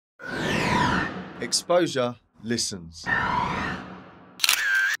Exposure listens.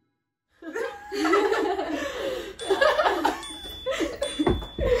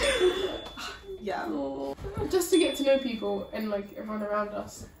 Yeah. Just to get to know people and like everyone around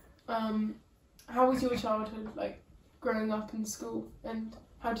us, how was your childhood like growing up in school, and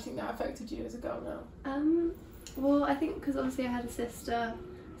how do you think that affected you as a girl now? Well, I think because obviously I had a sister,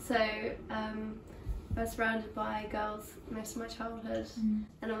 so I was surrounded by girls most of my childhood,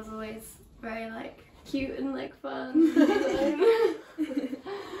 and it was always very like cute and like fun. Did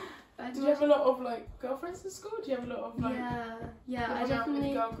you have a lot of like girlfriends in school? Do you have a lot of like? Yeah. I in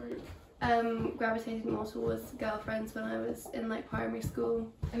definitely a girl group. gravitated more towards girlfriends when I was in like primary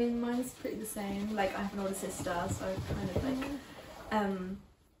school. I mean, mine's pretty the same. Like, I have an older sister, so I kind of like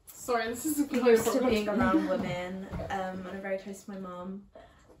Sorry, this is used to being around women, and I'm very close to my mum.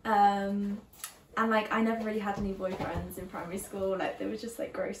 And like, I never really had any boyfriends in primary school. Like, they were just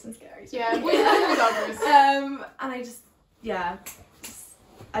like gross and scary. Yeah, and I just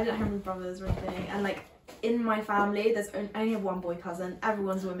I didn't have any brothers or anything, and like in my family there's only have one boy cousin.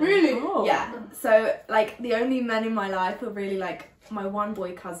 Everyone's women. Really? Oh. Yeah. So like the only men in my life were really like my one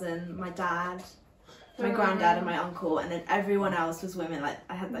boy cousin, my dad, my granddad, and my uncle, and then everyone else was women. Like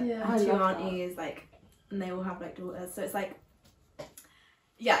I had like two aunties, like, and they all have like daughters. So it's like,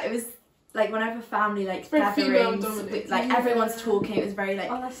 yeah, it was like whenever family like gatherings, like everyone's talking. It was very like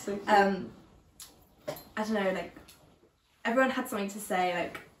that's so cute. I don't know, like everyone had something to say,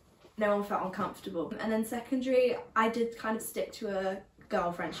 like no one felt uncomfortable. And then secondary, I did kind of stick to a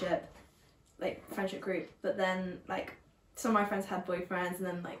girl friendship group, but then like some of my friends had boyfriends, and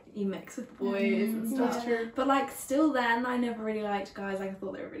then like you mix with boys and stuff. That's true. But like still then I never really liked guys. Like I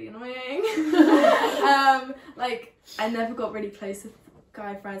thought they were really annoying. Like I never got really close with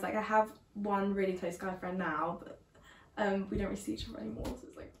guy friends. Like I have one really close guy friend now, but we don't really see each other anymore, so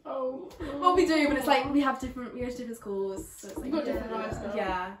it's like, well, we do, but it's like we go to different schools, so it's like You've got different lives now.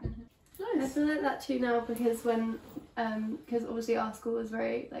 Yeah. I feel like that too now, because when because obviously our school is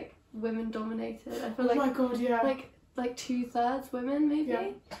very like women dominated. I feel Oh like my god, yeah. like 2/3 women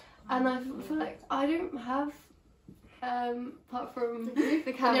maybe, and I feel like I don't have apart from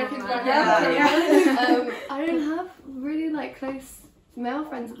the camera, I don't have really like close male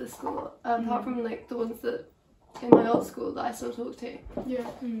friends at the school, apart from like the ones that in my old school that I still talk to.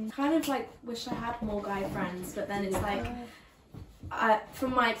 Kind of like wish I had more guy friends, but then it's like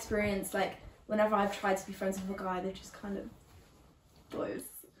from my experience, like whenever I've tried to be friends with a guy, they're just kind of boys.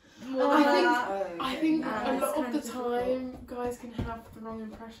 I think a lot of the time guys can have the wrong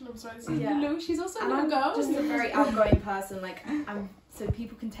impression. I'm sorry, no, she's also a little girl. Just a very outgoing person, like so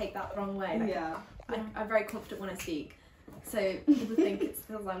people can take that the wrong way. Like, I'm very confident when I speak, so people think it's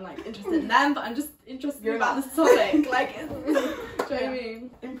because I'm like interested in them, but I'm just interested about this topic. Like, do you know what I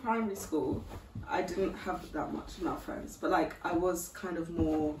mean? In primary school, I didn't have that much male friends, but like I was kind of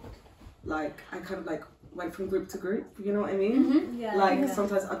more like I kind of like went from group to group, you know what I mean?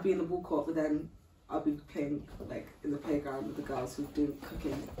 Sometimes I'd be in the ball court, but then I'd be playing like in the playground with the girls who do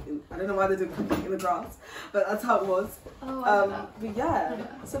cooking. I don't know why they do cooking in the grass, but that's how it was. But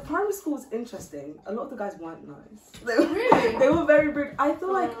so primary school was interesting. A lot of the guys weren't nice. They were very rude. I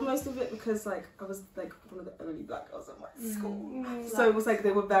feel like most of it because like I was like one of the only black girls at my school, so it was like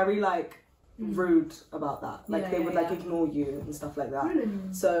they were very like rude about that. Like they would like ignore you and stuff like that.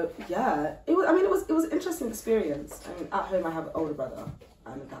 So yeah, it was. I mean, it was an interesting experience. I mean, at home I have an older brother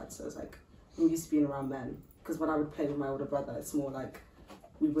and a dad, so it's like I'm used to being around men. Because when I would play with my older brother, it's more like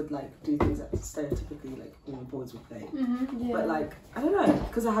we would like do things that stereotypically like boys would play. But like I don't know,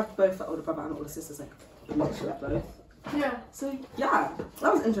 because I have both an older brother and older sisters, like a mixture of both. Yeah. So yeah,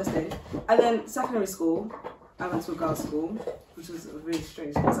 that was interesting. And then secondary school, I went to a girls' school, which was really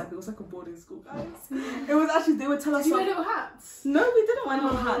strange. It was like a boarding school, guys. It was actually, they would tell us. Did you wear little hats? No, we didn't wear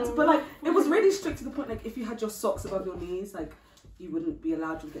little hats, but like it was really strict to the point like if you had your socks above your knees, like you wouldn't be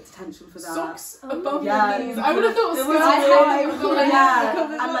allowed to get detention for that. Socks above your knees. I would have thought it was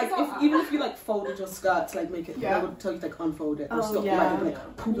and like even if you like folded your skirt to like make it, they would tell you to like unfold it or stop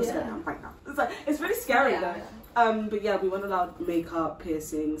like pull your skirt down right now. It's like it's really scary though. But yeah, we weren't allowed makeup,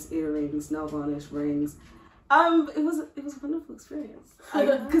 piercings, earrings, nail varnish, rings. It was a wonderful experience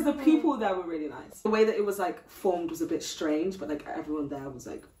because the people there were really nice. The way that it was like formed was a bit strange, but like everyone there was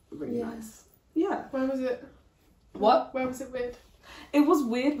like really nice. Yeah. Where was it? What? Where was it weird? It was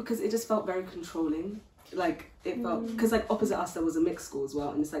weird because it just felt very controlling. Like it felt, because like opposite us there was a mixed school as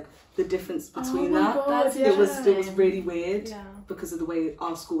well, and it's like the difference between God, it was really weird. Yeah. Because of the way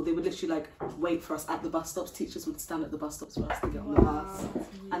our school, they would literally like wait for us at the bus stops. Teachers would stand at the bus stops for us to get on the bus,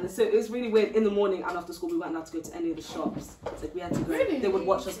 and so it was really weird. In the morning and after school, we weren't allowed to go to any of the shops. It's like we had to go. Really? They would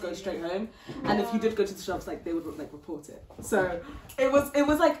watch us go straight home, and if you did go to the shops, like they would like report it. So it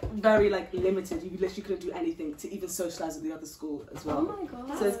was like very like limited. You literally couldn't do anything to even socialize with the other school as well. Oh my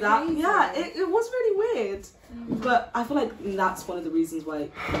god. So it's that, yeah, it was really weird. But I feel like that's one of the reasons why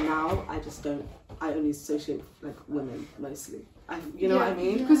now I only associate with like women mostly. You know what I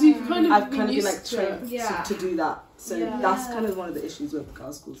mean? Because I've kind of been like trained to do that. So that's kind of one of the issues with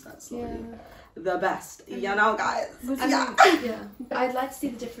girls' schools. That's not really the best. You know, guys. I'd like to see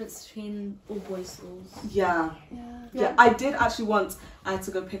the difference between all boys' schools. Yeah. I did actually once. I had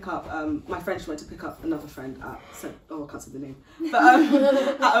to go pick up. My friend, she went to pick up another friend at. I can't say the name, but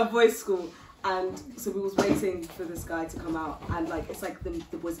at a boys' school. And so we was waiting for this guy to come out, and like it's like the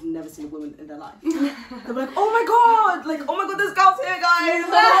boys have never seen a woman in their life. They were like, oh my god, this girl's here, guys.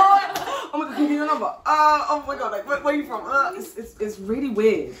 Oh my god, can you give me your number? Oh my god, like where are you from? It's really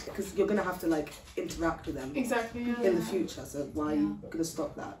weird because you're gonna have to like interact with them in the future. So why are you gonna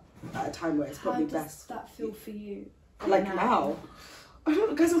stop that at a time where it's probably best? How does that feel for you? Like now? I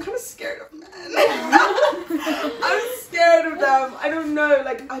don't know, guys, I'm kind of scared of men. I'm scared of them. I don't know,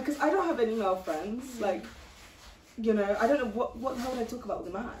 like, because I don't have any male friends. Like, you know, I don't know what the hell would I talk about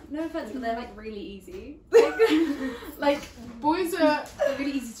with a man? No offense, but they're like really easy. Like boys are they're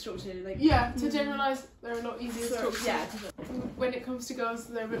really easy to talk to. Like to generalise, they're a lot easier to talk to. Yeah. When it comes to girls,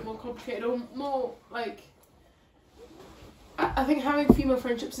 they're a bit more complicated or more like. I think having female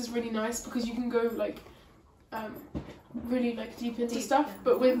friendships is really nice because you can go like. Really like deep into stuff,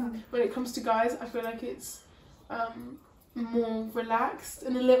 but when it comes to guys, I feel like it's more relaxed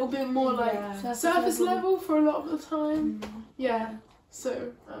and a little bit more like surface level for a lot of the time.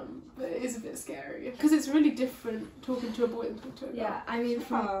 So but it is a bit scary because it's really different talking to a boy than talking to a girl. Yeah, I mean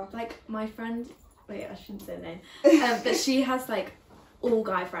from like my friend, wait, I shouldn't say the name, but she has like all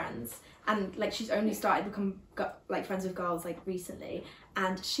guy friends, and like she's only started become like friends with girls like recently,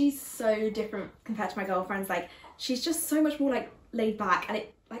 and she's so different compared to my girlfriends. Like she's just so much more like laid back, and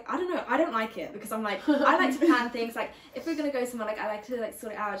it like I don't know, I don't like it because I'm like I like to plan things. Like if we're gonna go somewhere, like I like to like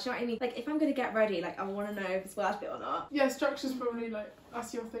sort it out. Do you know what I mean? Like if I'm gonna get ready, like I want to know if it's worth it or not. Yeah, structure's probably like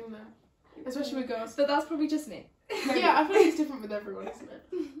that's your thing there, especially with girls. But that's probably just me. Yeah, I feel like it's different with everyone, isn't it?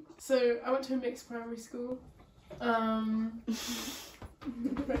 So I went to a mixed primary school.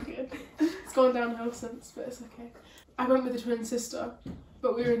 Very good. It's gone downhill since, but it's okay. I went with a twin sister,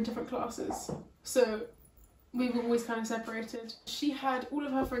 but we were in different classes, so we were always kind of separated. She had all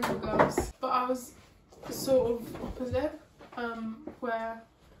of her friends were girls, but I was sort of opposite, where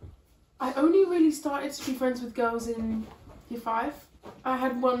I only really started to be friends with girls in year 5. I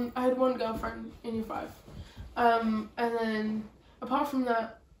had one girlfriend in year 5, and then apart from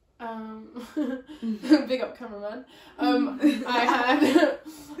that. Big up cameraman. I had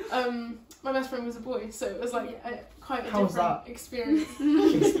my best friend was a boy, so it was like quite a different experience.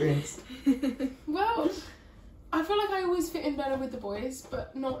 Well, I feel like I always fit in better with the boys,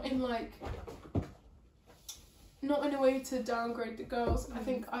 but not in a way to downgrade the girls. I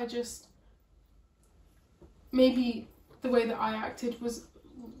think I just maybe the way that I acted was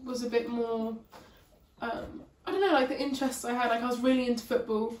a bit more. I don't know, like the interests I had. Like I was really into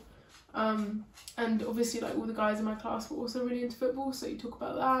football. And obviously like all the guys in my class were also really into football, so you talk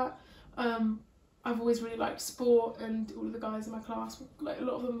about that. I've always really liked sport, and all of the guys in my class, like a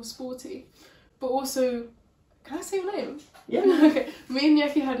lot of them were sporty. But also, can I say your name? Yeah. Okay. Me and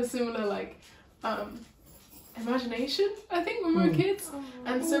Yaki had a similar like imagination, I think, when we were kids,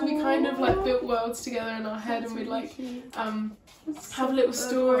 and so we kind of like built worlds together in our head, and we'd like have little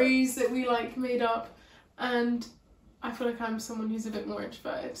stories that we like made up. And I feel like I'm someone who's a bit more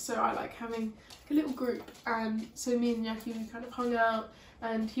introverted, so I like having a little group, and so me and Yaki, we kind of hung out,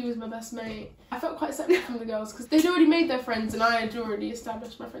 and he was my best mate. I felt quite separate from the girls because they'd already made their friends and I had already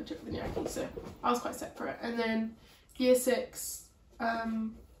established my friendship with Yaki, so I was quite separate. And then year 6,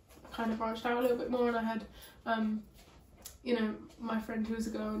 kind of branched out a little bit more, and I had, you know, my friend who was a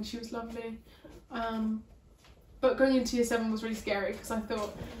girl, and she was lovely. But going into year 7 was really scary because I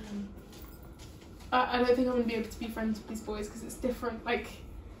thought, I don't think I'm going to be able to be friends with these boys because it's different. Like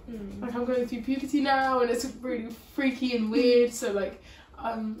I'm going through puberty now, and it's really freaky and weird, so like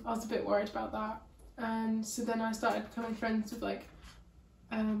I was a bit worried about that. And so then I started becoming friends with like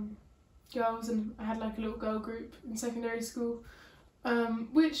girls, and I had like a little girl group in secondary school.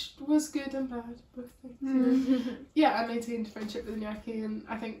 which was good and bad, both things. You know? Yeah, I maintained friendship with Nyaki, and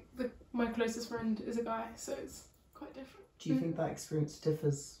I think my closest friend is a guy, so it's quite different. Do you think that experience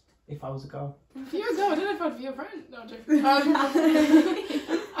differs if I was a girl? If you're a girl, I don't know if I'd be your friend. No, I'm joking.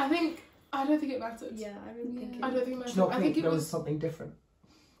 I don't think it matters. Yeah, I really think I don't think it Do matters. you not I think think there it was something different?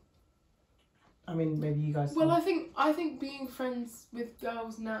 I mean, maybe you guys. Well, I think being friends with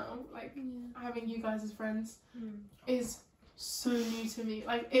girls now, like having you guys as friends, is so new to me.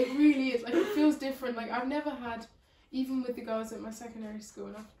 Like, it really is. Like, it feels different. Like, I've never had, even with the girls at my secondary school,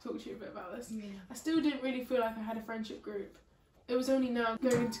 and I've talked to you a bit about this, I still didn't really feel like I had a friendship group. It was only now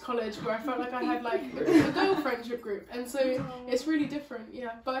going into college where I felt like I had like a girl friendship group, and so it's really different.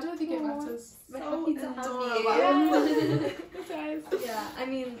 Yeah, but I don't think it matters. We're happy to have you. Yeah, I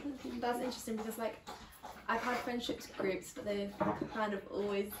mean, that's interesting because like I've had friendships groups, but they've kind of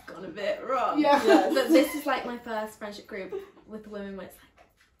always gone a bit wrong. Yeah. But this is like my first friendship group with women where it's like,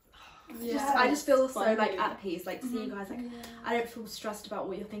 I just feel so like at peace, like to see you guys, like I don't feel stressed about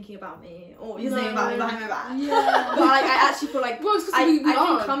what you're thinking about me or what you're saying about me behind my back. Yeah. But like I actually feel like I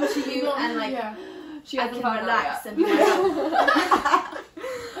can come to you and like I can relax and be like,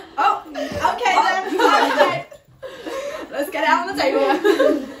 oh, okay then, okay, let's get it out on the table.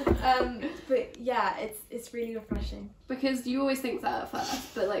 But yeah, it's really refreshing. Because you always think that at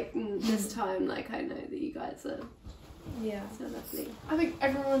first, but like this time, like I know that you guys are so lovely. I think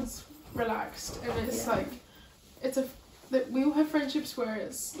everyone's relaxed, and it's like we all have friendships where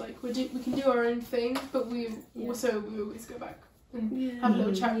it's like we can do our own thing, but we always go back and have a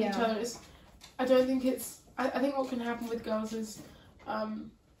little chat with each other. I don't think I think what can happen with girls is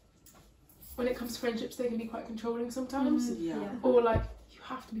when it comes to friendships, they can be quite controlling sometimes, or like you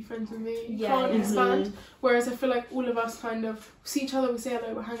have to be friends with me, you can't expand. Whereas I feel like all of us kind of see each other, we say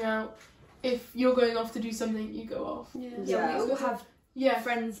hello, we hang out. If you're going off to do something, you go off. We all have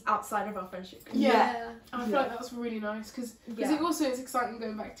friends outside of our friendship group. I feel like that's really nice because it's exciting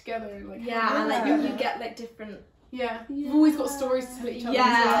going back together and like and like you get like different. We've always got stories to tell each other.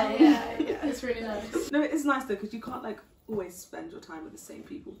 It's really nice. No, it's nice though because you can't like always spend your time with the same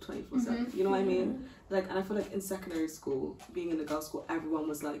people 24/7. You know what I mean? Like, and I feel like in secondary school, being in a girls' school, everyone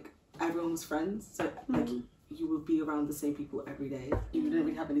was friends. So like you would be around the same people every day. You didn't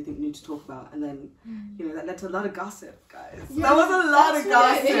really have anything new to talk about, and then you know that led to a lot of gossip, guys. That was a lot of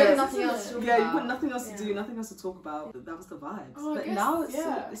gossip. You had nothing else to talk about. You got nothing else to do, nothing else to talk about. That was the vibes. But now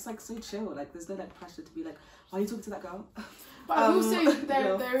it's like so chill. Like there's no like pressure to be like, why are you talking to that girl? But I will say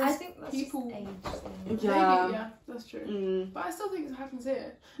there is I think that's people. Age Maybe, that's true. But I still think it happens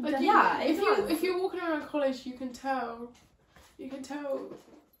here. Like if you're walking around college, you can tell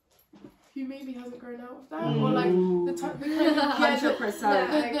who maybe hasn't grown out of that, or like the kind of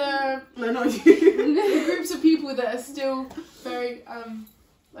 100%. The groups of people that are still very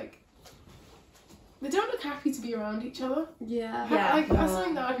like they don't look happy to be around each other. Like that's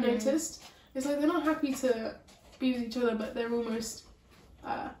something that I've noticed. It's like they're not happy to be with each other, but they're almost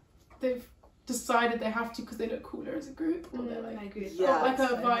they've decided they have to because they look cooler as a group, or they're like like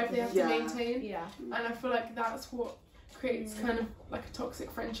a vibe they have to maintain. And I feel like that's what creates kind of like a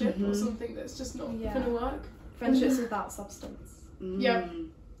toxic friendship or something that's just not gonna work. Friendships without substance.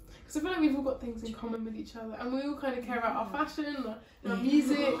 Because I feel like we've all got things in common with each other, and we all kind of care about our fashion, our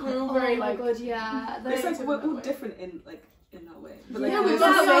music. We're all very like. It's like we're all different in that way. But like, we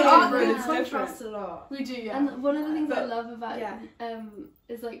contrast a lot. We do, And one of the things I love about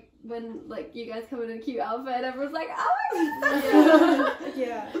is like when like you guys come in a cute outfit and everyone's like, oh.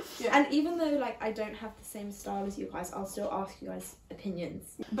 And even though like I don't have the same style as you guys, I'll still ask you guys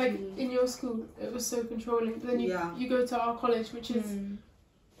opinions. Like in your school, it was so controlling. But then you go to our college, which is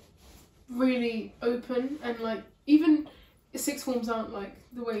really open, and like even sixth forms aren't like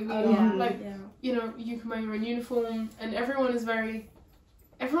the way we are. You know, you can wear your own uniform, and everyone's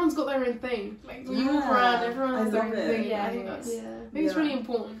got their own thing. Like when you walk around, everyone has their own thing. I think that's it's really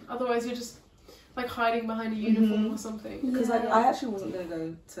important. Otherwise, you're just like hiding behind a uniform or something. Because I actually wasn't gonna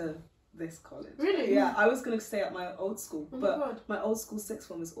go to this college. Really? Yeah, I was gonna stay at my old school, but my old school sixth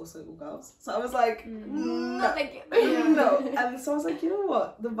form is also all girls. So I was like, no, thank you. No. And so I was like, you know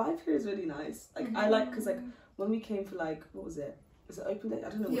what? The vibe here is really nice. Like I like because like when we came for like what was it? Is it open day? I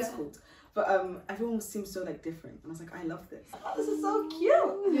don't know what it's called. But everyone seems so like different, and I was like, I love this. Oh, this is so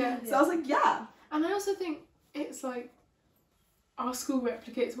cute. So I was like, And I also think it's like our school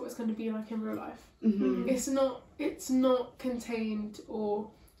replicates what it's going to be like in real life. It's not contained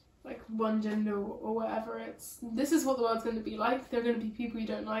or like one gender or whatever. This is what the world's going to be like. There are going to be people you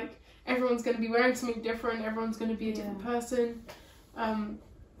don't like. Everyone's going to be wearing something different. Everyone's going to be a different person.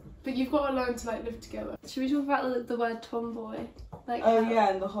 But you've got to learn to like live together. Should we talk about the word tomboy? Like, Oh yeah,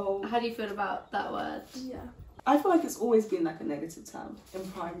 and the whole. how do you feel about that word? Yeah. I feel like it's always been like a negative term in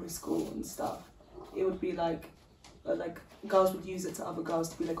primary school and stuff. It would be like girls would use it to other girls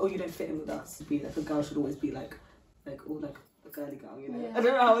to be like, oh, you don't fit in with us. It'd be like a girl should always be like all like a girly girl, you know. Yeah. I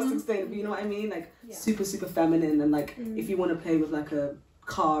don't know how else to explain it, but you know what I mean? Like super feminine, and like if you want to play with like a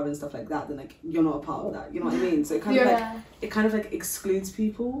car and stuff like that, then like you're not a part of that. You know what I mean? So it kind of like excludes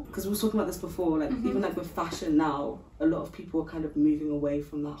people, because we were talking about this before. Like even like with fashion now, a lot of people are kind of moving away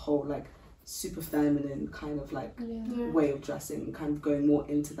from that whole like super feminine kind of like way of dressing, and kind of going more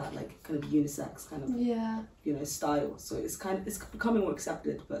into that like kind of unisex kind of you know style. So it's becoming more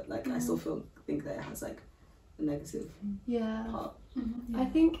accepted, but like I still think that it has like a negative part. I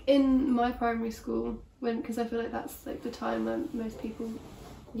think in my primary school, because I feel like that's like the time when most people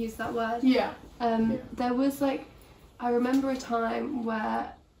use that word. There was like, I remember a time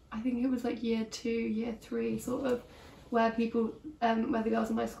where I think it was like year 2, year 3 sort of, where people, where the girls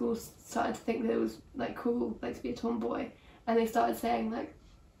in my school started to think that it was like cool, like to be a tomboy, and they started saying like,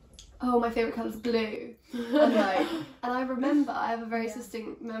 oh, my favourite colour's blue, and like, and I remember, I have a very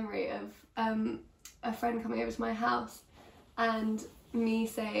distinct memory of a friend coming over to my house, and me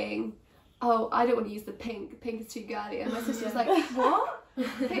saying, oh, I don't want to use the pink is too girly, and my sister was like, what?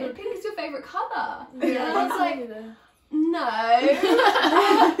 Pink is your favourite colour? And I was like, no,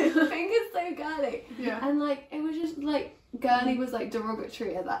 pink is so girly. And like, it was just like, girly was like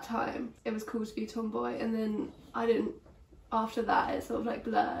derogatory at that time. It was cool to be a tomboy, and then after that it sort of like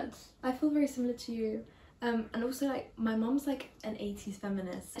blurred. I feel very similar to you, and also like my mom's like an 80s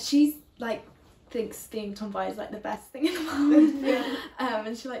feminist. She's like thinks being tomboy is like the best thing in the world.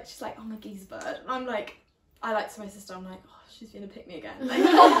 And she's like, oh, my geese bird, and I'm like, I like to my sister, I'm like, oh, she's being a pick me again, like,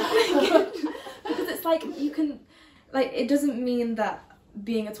 because it's like, you can, like, it doesn't mean that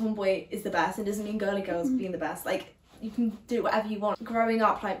being a tomboy is the best, it doesn't mean girly girls being the best, like, you can do whatever you want. Growing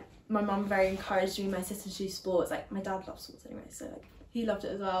up, like, my mum very encouraged me, my sister to do sports, like, my dad loves sports anyway, so like, he loved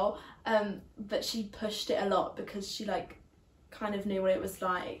it as well, but she pushed it a lot because she like kind of knew what it was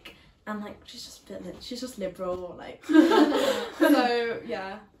like, and like she's just liberal, like, so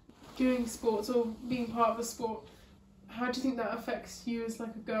yeah. Doing sports or being part of a sport, how do you think that affects you as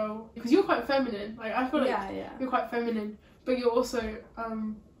like a girl? Because you're quite feminine, like I feel like you're quite feminine, but you're also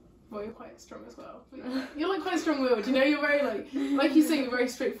well, you're quite strong as well. But you're like quite strong-willed, you know. You're very like you say, you're very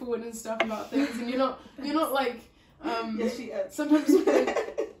straightforward and stuff about things, and you're not like Yes, she is. Sometimes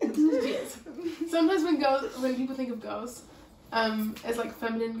sometimes when people think of girls as like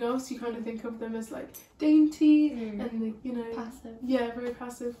feminine girls, you kind of think of them as like dainty and you know, passive. Yeah, very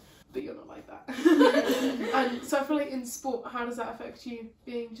passive. But you're not like that. And so I feel like in sport, how does that affect you,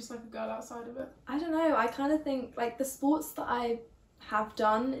 being just like a girl outside of it? I don't know, I kind of think like the sports that I have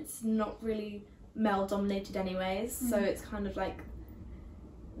done, it's not really male dominated anyways, so it's kind of like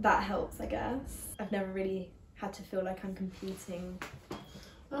that helps, I guess. I've never really had to feel like I'm competing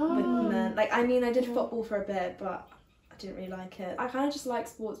with men. Like, I mean, I did football for a bit, but I didn't really like it. I kind of just like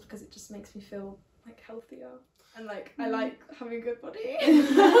sports because it just makes me feel like healthier, and like I like having a good body.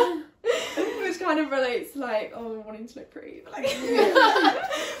 Which kind of relates to like, oh, wanting to look pretty, but like,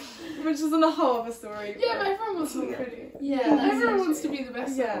 which isn't a whole other story. Yeah, but everyone wants to look pretty. Yeah, everyone wants to be the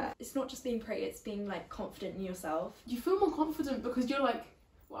best. Yeah, it's not just being pretty, it's being like confident in yourself. You feel more confident because you're like,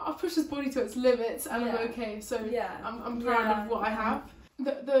 well, I've pushed this body to its limits and I'm okay, so I'm proud of what I have.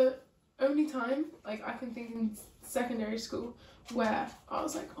 The only time, like, I can think in secondary school where I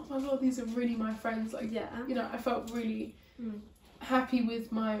was like, oh my god, these are really my friends, like, you know, I felt really happy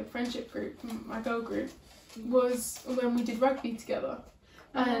with my friendship group, my girl group, was when we did rugby together.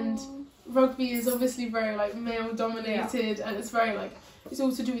 And rugby is obviously very like male dominated, and it's very like, it's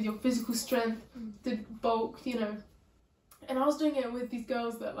all to do with your physical strength, the bulk, you know. And I was doing it with these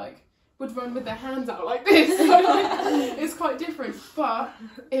girls that like would run with their hands out like this, so like, it's quite different, but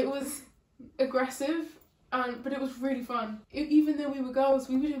it was aggressive, but it was really fun. Even though we were girls,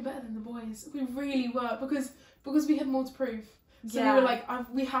 we were doing better than the boys. We really were, because we had more to prove. So we were like,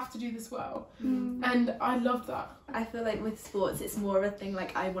 we have to do this well, and I loved that. I feel like with sports, it's more of a thing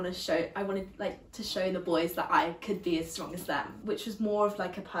like I wanted like to show the boys that I could be as strong as them, which was more of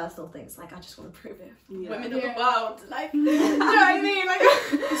like a personal thing. It's like I just want to prove it, women of the world, like, you know what I mean? Like,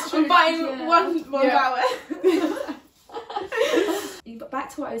 I'm buying one power. But back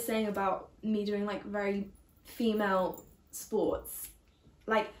to what I was saying about me doing like very female sports,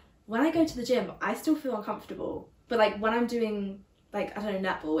 like when I go to the gym, I still feel uncomfortable. But like when I'm doing like, I don't know,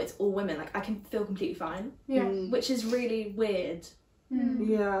 netball, it's all women, like I can feel completely fine. Which is really weird.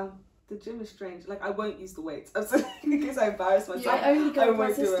 Yeah. the gym is strange. Like, I won't use the weights. I'm sorry, in case I embarrass myself. I only go with my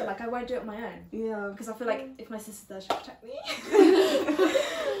won't do sister. it. Like, I won't do it on my own. Yeah. Because I feel like if my sister's there, she'll protect me.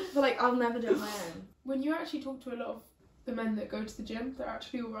 But like, I'll never do it on my own. When you actually talk to a lot of the men that go to the gym, they're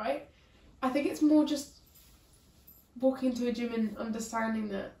actually alright. I think it's more just walking into a gym and understanding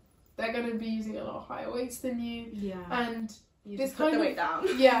that they're going to be using a lot higher weights than you. Yeah. And you this just put kind the of weight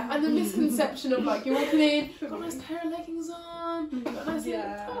down. Yeah, and the misconception of like, you're walking in, got a nice pair of leggings on, got a nice little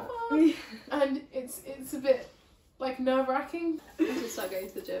top on, and it's a bit like nerve-wracking. We should start going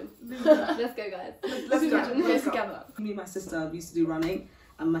to the gym. Let's go, guys. Let's go. Let's go together. Me and my sister, we used to do running,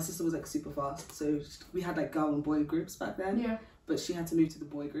 and my sister was like super fast, so we had like girl and boy groups back then. Yeah. But she had to move to the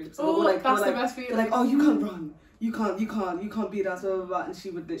boy groups. Oh, like, that's the like, best feeling. they're like, oh, you can't run. You can't beat us, blah, blah, blah. And she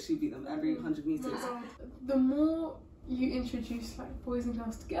would literally beat them every 100 meters. The more you introduce like boys and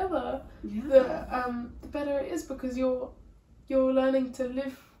girls together, Yeah. the better it is, because you're learning to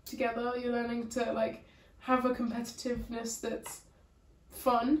live together. You're learning to like have a competitiveness that's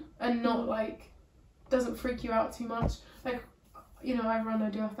fun and not like doesn't freak you out too much. Like, you know, I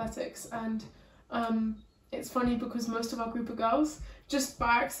do athletics, and it's funny because most of our group of girls, just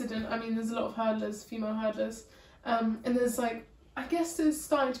by accident, I mean, there's a lot of hurdlers, female hurdlers, and there's like, I guess there's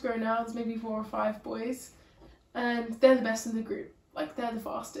starting to grow now, there's maybe 4 or 5 boys, and they're the best in the group, like they're the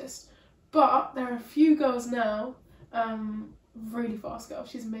fastest. But there are a few girls now, really fast girl,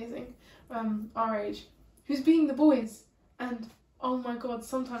 she's amazing, our age, who's beating the boys, and oh my god,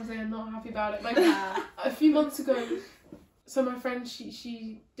 sometimes they are not happy about it. Like a few months ago, so my friend,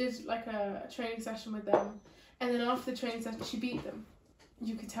 she did like a training session with them, and then after the training session she beat them.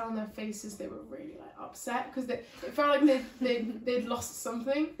 You could tell on their faces they were really like upset, because it felt like they'd lost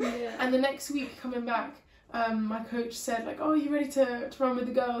something. Yeah. And the next week coming back, my coach said like, oh, you ready to run with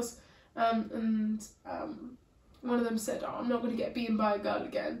the girls? And one of them said, oh, I'm not going to get beaten by a girl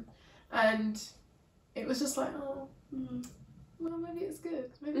again. And it was just like, oh, well, maybe it's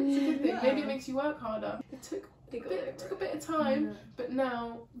good. Maybe it's a good thing. Maybe it makes you work harder. It took a bit of time, but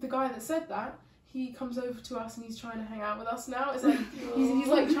now the guy that said that, he comes over to us and he's trying to hang out with us now. It's like he's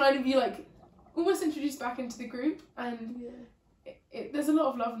like trying to be like almost introduced back into the group, and there's a lot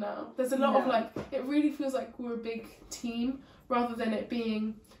of love now. There's a lot of like, it really feels like we're a big team rather than it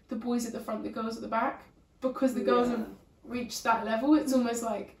being the boys at the front, the girls at the back, because the girls have reached that level. It's almost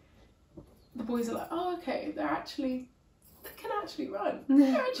like the boys are like, oh, okay, they can actually run.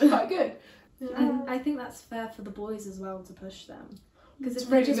 They're actually quite good. And I think that's fair for the boys as well, to push them. Because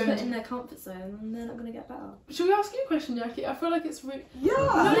if really they just good. put in their comfort zone, then they're not going to get better. Should we ask you a question, Jackie? I feel like it's really...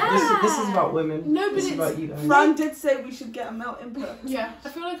 This is about women. No, but this it's... is about you guys. Fran did say we should get a male input. Yeah, I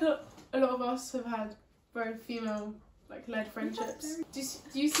feel like a lot of us have had very female like led friendships.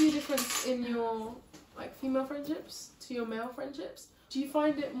 Do you see a difference in your like female friendships to your male friendships? Do you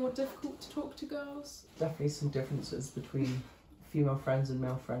find it more difficult to talk to girls? Definitely some differences between female friends and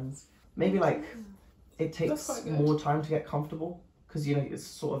male friends. Maybe like it takes more time to get comfortable, because you know it's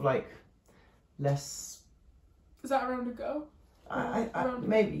sort of like less. Is that around a girl?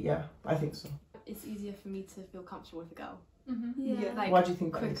 Maybe, yeah, I think so. It's easier for me to feel comfortable with a girl. Mm-hmm. Like, why do you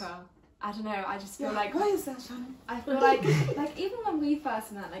think that is? quicker? I don't know, I just feel like... Why is that, Shannon? I feel like even when we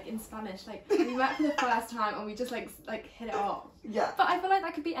first met, like in Spanish, like we met for the first time and we just like hit it off. Yeah. But I feel like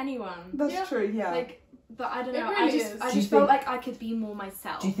that could be anyone. That's true, yeah. Like, but I don't know, Really I just felt like I could be more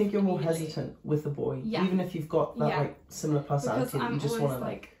myself. Do you think you're more hesitant with a boy? Yeah. Even if you've got that like similar personality, because that you just want to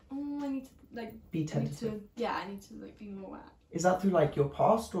like, oh, I need to like... be tentative. I need to like be more aware. Is that through like your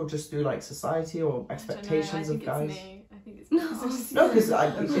past, or just through like society or expectations of guys? I think it's me. No, because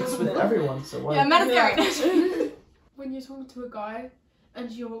it's with everyone, so why? Yeah, men are scary. When you're talking to a guy and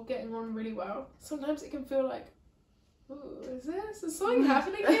you're getting on really well, sometimes it can feel like, ooh, is something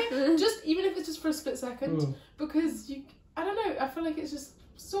happening here? Just even if it's just for a split second, because I don't know, I feel like it's just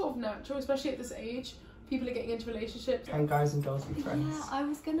sort of natural, especially at this age. People are getting into relationships. Can guys and girls be friends? Yeah, I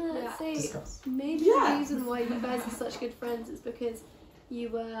was gonna say maybe Yeah. the reason why you guys are such good friends is because you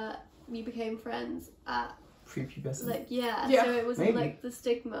became friends at Prepubescent. like Yeah. so it wasn't Maybe. like the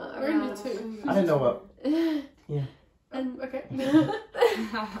stigma We're only around. 2. I don't know what. And Okay.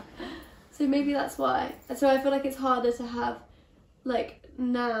 so maybe that's why. So I feel like it's harder to have like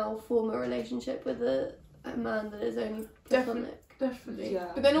now form a relationship with a man that is only platonic. Definitely.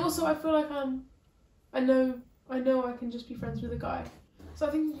 Yeah. But then also I feel like I know I can just be friends with a guy. So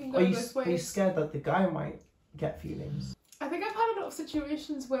I think you can go both Are you ways. scared that the guy might get feelings? I think I've had a lot of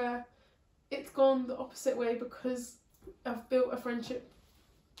situations where it's gone the opposite way, because I've built a friendship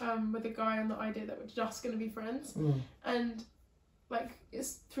with a guy on the idea that we're just going to be friends. And like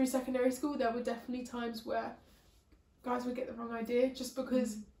it's through secondary school, there were definitely times where guys would get the wrong idea just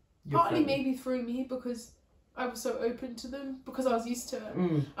because partly maybe through me because I was so open to them because I was used to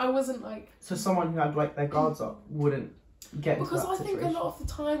it. I wasn't like... So someone who had like their guards up wouldn't get into that situation. Because I think a lot of the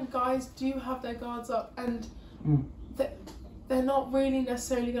time guys do have their guards up and they're not really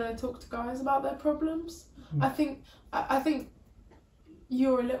necessarily going to talk to guys about their problems. I think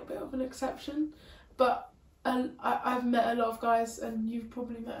you're a little bit of an exception, but I've met a lot of guys, and you've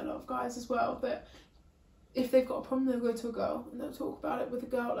probably met a lot of guys as well, that if they've got a problem, they'll go to a girl and they'll talk about it with a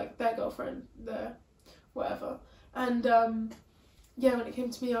girl, like their girlfriend, their whatever. And yeah, when it came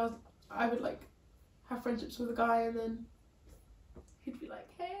to me, I would like have friendships with a guy, and then he'd be like,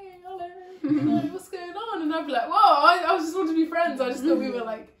 "Hey, hello, what's going on?" And I'd be like, "Whoa, I just want to be friends. I just thought we were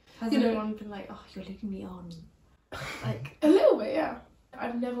like." Has anyone been like, "Oh, you're leading me on"? Like a little bit, yeah.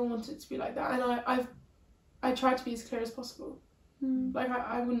 I've never wanted to be like that, and I try to be as clear as possible. Like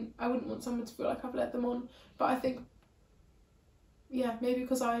I wouldn't want someone to feel like I've led them on, but I think, yeah, maybe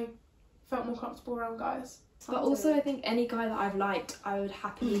because I felt more comfortable around guys. But also, I think any guy that I've liked, I would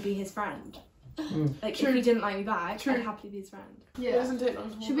happily be his friend. Like True. if he didn't like me back, True. I'd happily be his friend. Yeah, it doesn't take long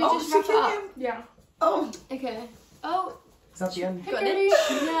to Should we just wrap it up? Yeah. Oh, Okay. Oh, Is that the end? got it?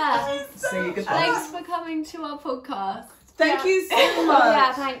 Yeah. Say your goodbyes. Thanks for coming to our podcast. thank you so much.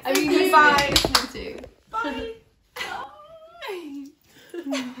 Yeah, thanks. I mean, you Bye. listening to. Bye.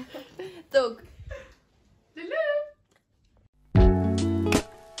 Dog.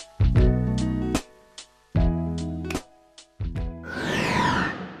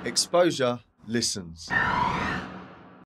 Exposure listens.